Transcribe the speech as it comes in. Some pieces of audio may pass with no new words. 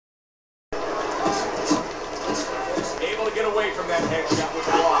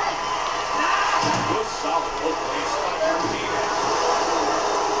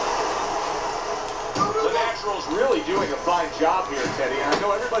fine job here, Teddy. And I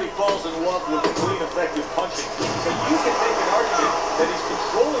know everybody falls in love with clean, effective punching, but you can make an argument that he's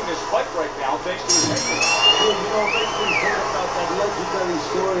controlling this fight right now thanks to his technique. Yeah, you know, it makes me think about that legendary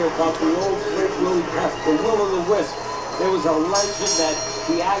story about the old great Willie Pep, the Will of the Wisp. There was a legend that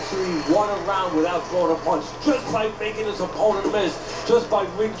he actually won a round without throwing a punch, just by making his opponent miss, just by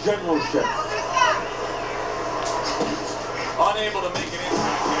ring generalship. Unable to make an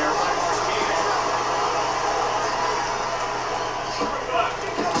impact there by Martinez.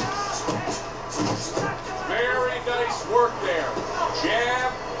 Very nice work there.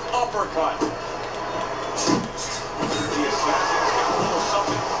 Jab, uppercut. The Assassins get a little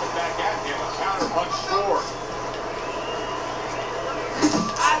something coming back at him. A counter punch scored.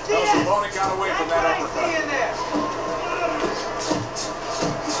 His opponent got away from that uppercut.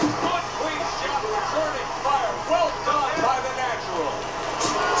 Good clean shot, returning fire. Well done by the natural.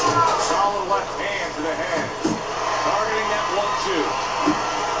 Solid left hand to the head. Targeting that 1-2.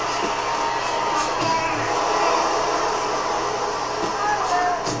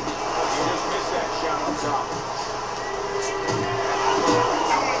 He just missed that shot on top.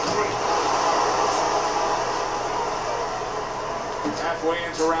 Halfway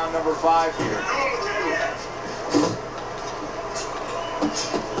into round number 5 here.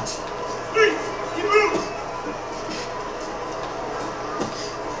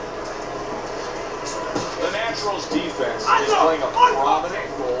 The Natural's defense is playing a prominent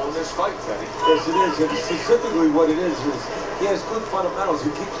role in this fight, Teddy. Yes, it is. And specifically what it is he has good fundamentals.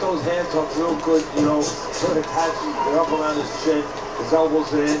 He keeps those hands up real good, you know, sort of catching. They're up around his chin. His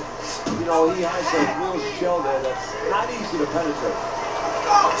elbows are in. You know, he has a real shell there that's not easy to penetrate.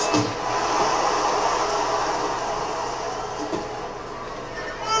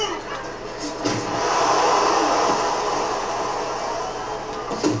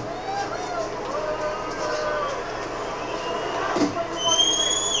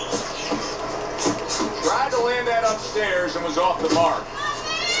 Tried to land that upstairs and was off the mark.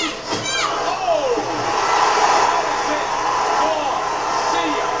 Oh! That is it. Gone. See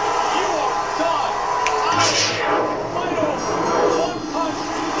ya. You are done. Out of here. Fight over. One punch.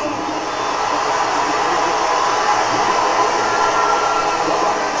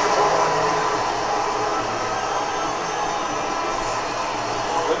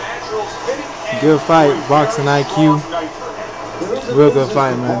 The Natural's hitting edge. Good fight, boxing IQ. Real good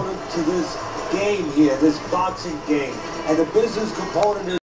fight, man. To this game here, this boxing game, and the business component is